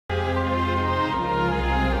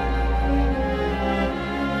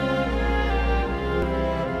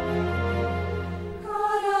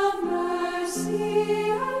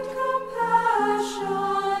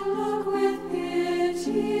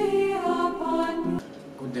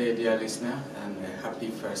dear listener, and a happy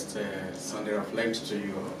first Sunday of Lent to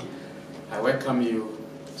you. I welcome you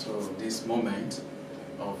to this moment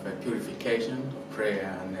of purification, of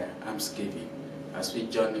prayer, and almsgiving as we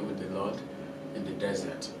journey with the Lord in the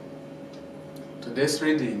desert. Today's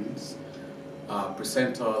readings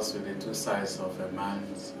present us with the two sides of a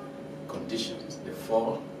man's conditions, the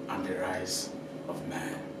fall and the rise of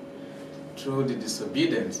man. Through the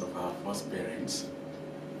disobedience of our first parents,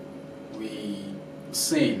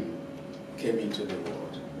 sin came into the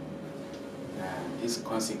world, and its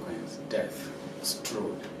consequence, death,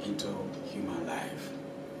 strode into human life.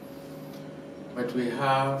 But we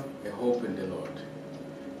have a hope in the Lord,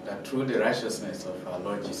 that through the righteousness of our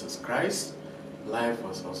Lord Jesus Christ, life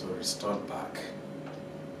was also restored back,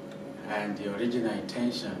 and the original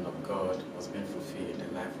intention of God was being fulfilled in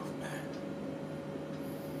the life of man.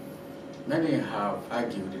 Many have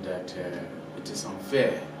argued that it is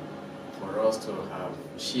unfair for us to have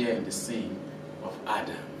share in the sin of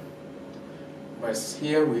Adam. But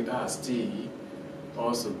here we are still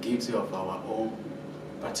also guilty of our own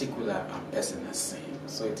particular and personal sin.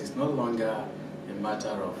 So it is no longer a matter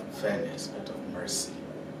of fairness, but of mercy.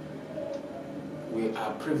 We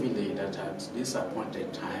are privileged that at this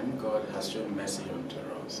appointed time, God has shown mercy unto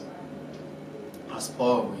us. As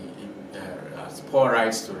Paul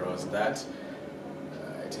writes to us that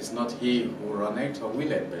it is not he who runneth or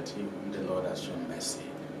willeth, but he whom the Lord has shown mercy.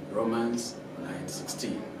 Romans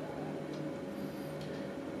 9:16.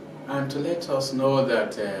 And to let us know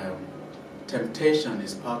that temptation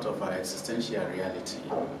is part of our existential reality,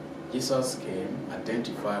 Jesus came,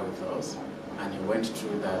 identified with us, and he went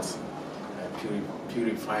through that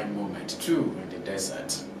purifying moment too in the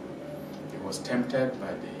desert. He was tempted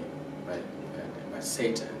by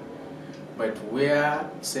Satan. But where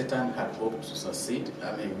Satan had hoped to succeed,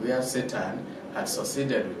 where Satan had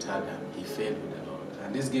succeeded with Adam, he failed with the Lord.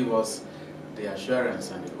 And this gives us the assurance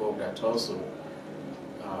and the hope that also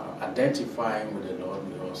identifying with the Lord,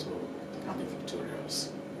 we also can be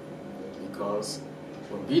victorious. Because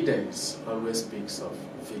obedience always speaks of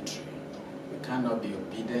victory. We cannot be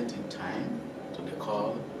obedient in time to the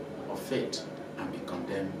call of faith and be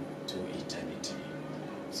condemned to eternity.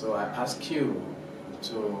 So I ask you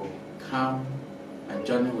to come and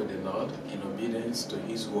journey with the Lord in obedience to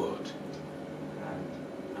His word,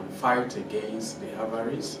 and fight against the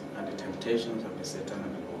avarice and the temptations of the Satan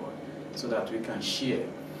and the world, so that we can share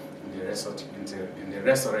in the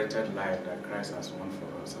resurrected life that Christ has won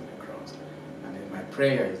for us on the cross. And then my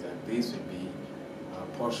prayer is that this will be our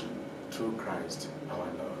portion through Christ our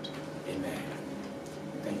Lord. Amen.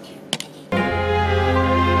 Thank you.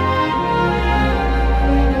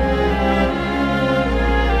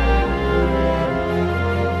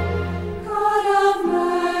 God of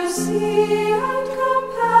mercy.